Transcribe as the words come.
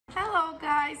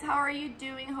guys, how are you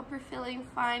doing? Hope you're feeling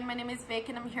fine. My name is Vic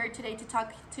and I'm here today to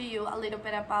talk to you a little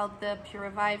bit about the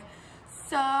Puravive.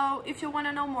 So if you want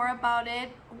to know more about it,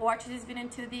 watch this video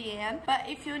until the end. But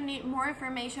if you need more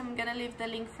information, I'm gonna leave the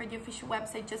link for the official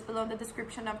website just below in the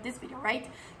description of this video, right?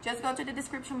 Just go to the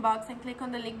description box and click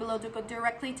on the link below to go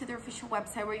directly to the official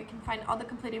website where you can find all the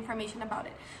complete information about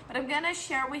it. But I'm gonna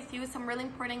share with you some really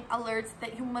important alerts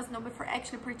that you must know before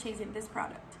actually purchasing this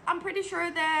product. I'm pretty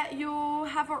sure that you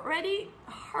have already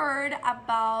heard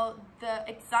about the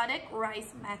exotic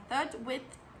rice method,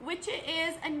 which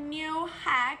is a new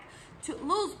hack to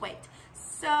lose weight.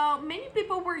 So many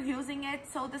people were using it,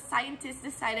 so the scientists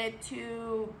decided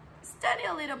to study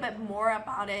a little bit more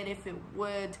about it, if it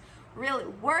would really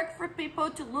work for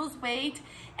people to lose weight.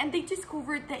 And they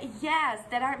discovered that yes,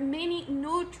 there are many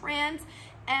nutrients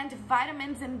and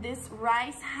vitamins in this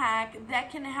rice hack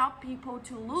that can help people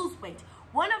to lose weight.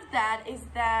 One of that is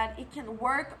that it can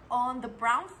work on the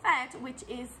brown fat, which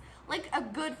is like a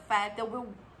good fat that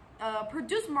will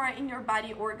produce more in your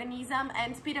body organism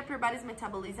and speed up your body's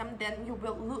metabolism. Then you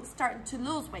will start to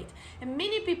lose weight, and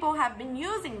many people have been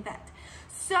using that.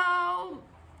 So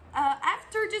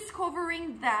after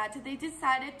discovering that, they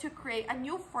decided to create a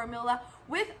new formula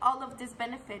with all of these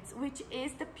benefits, which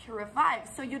is the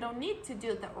Puravive. So you don't need to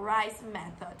do the rice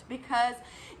method because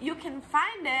you can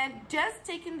find it just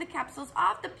taking the capsules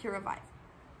of the Puravive.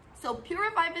 So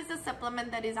Puravive is a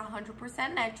supplement that is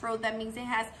 100% natural. That means it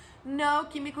has no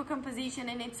chemical composition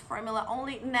in its formula,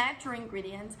 only natural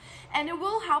ingredients. And it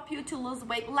will help you to lose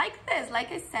weight like this.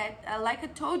 Like I said, like I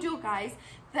told you guys,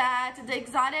 that the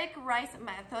exotic rice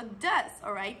method does,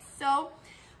 all right? So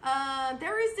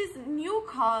there is this new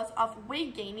cause of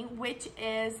weight gaining, which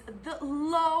is the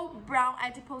low brown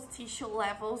adipose tissue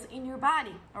levels in your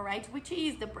body, all right? Which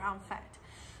is the brown fat.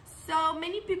 So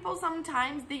many people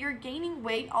sometimes they are gaining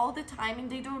weight all the time and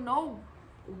they don't know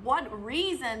what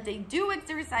reason. They do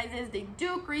exercises, they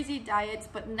do crazy diets,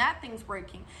 but nothing's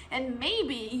working. And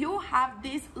maybe you have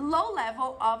this low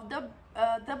level of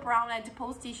the brown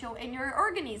adipose tissue in your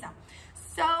organism.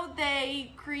 So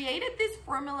they created this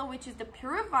formula, which is the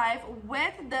Puravive,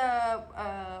 with the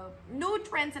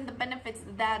nutrients and the benefits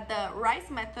that the rice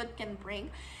method can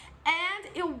bring.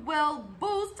 And it will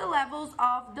boost the levels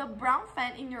of the brown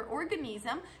fat in your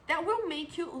organism that will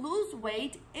make you lose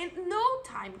weight in no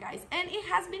time, guys. And it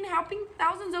has been helping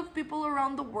thousands of people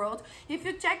around the world. If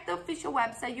you check the official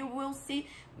website, you will see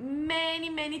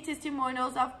many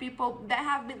testimonials of people that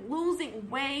have been losing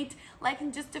weight like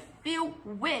in just a few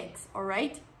weeks, all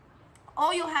right?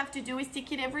 All you have to do is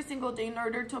take it every single day in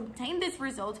order to obtain this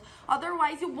result.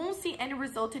 Otherwise, you won't see any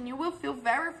result and you will feel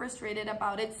very frustrated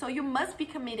about it. So you must be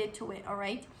committed to it, all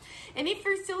right? And if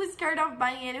you're still scared of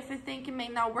buying it, if you think it may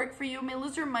not work for you, you may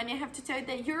lose your money, I have to tell you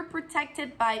that you're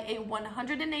protected by a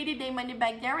 180-day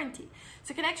money-back guarantee.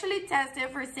 So you can actually test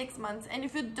it for 6 months. And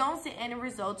if you don't see any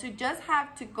results, you just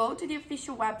have to go to the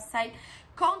official website,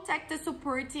 contact the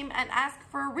support team and ask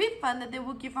for a refund, that they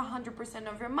will give 100%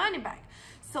 of your money back.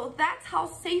 So that's how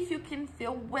safe you can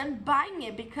feel when buying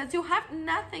it, because you have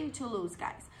nothing to lose,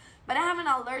 guys. But I have an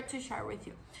alert to share with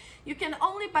you. You can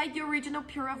only buy the original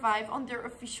Puravive on their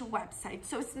official website.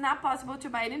 So it's not possible to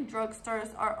buy it in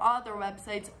drugstores or other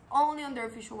websites, only on their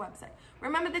official website.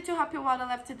 Remember that to help you out, I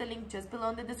left the link just below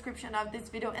in the description of this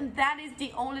video. And that is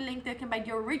the only link that you can buy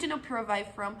the original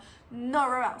Puravive from,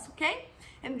 nowhere else, okay?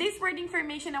 And this word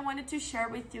information I wanted to share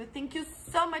with you. Thank you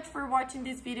so much for watching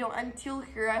this video until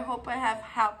here. I hope I have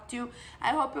helped you. I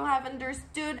hope you have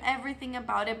understood everything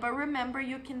about it. But remember,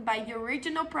 you can buy the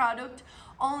original product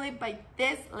only by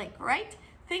this link, right?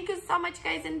 Thank you so much,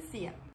 guys, and see ya.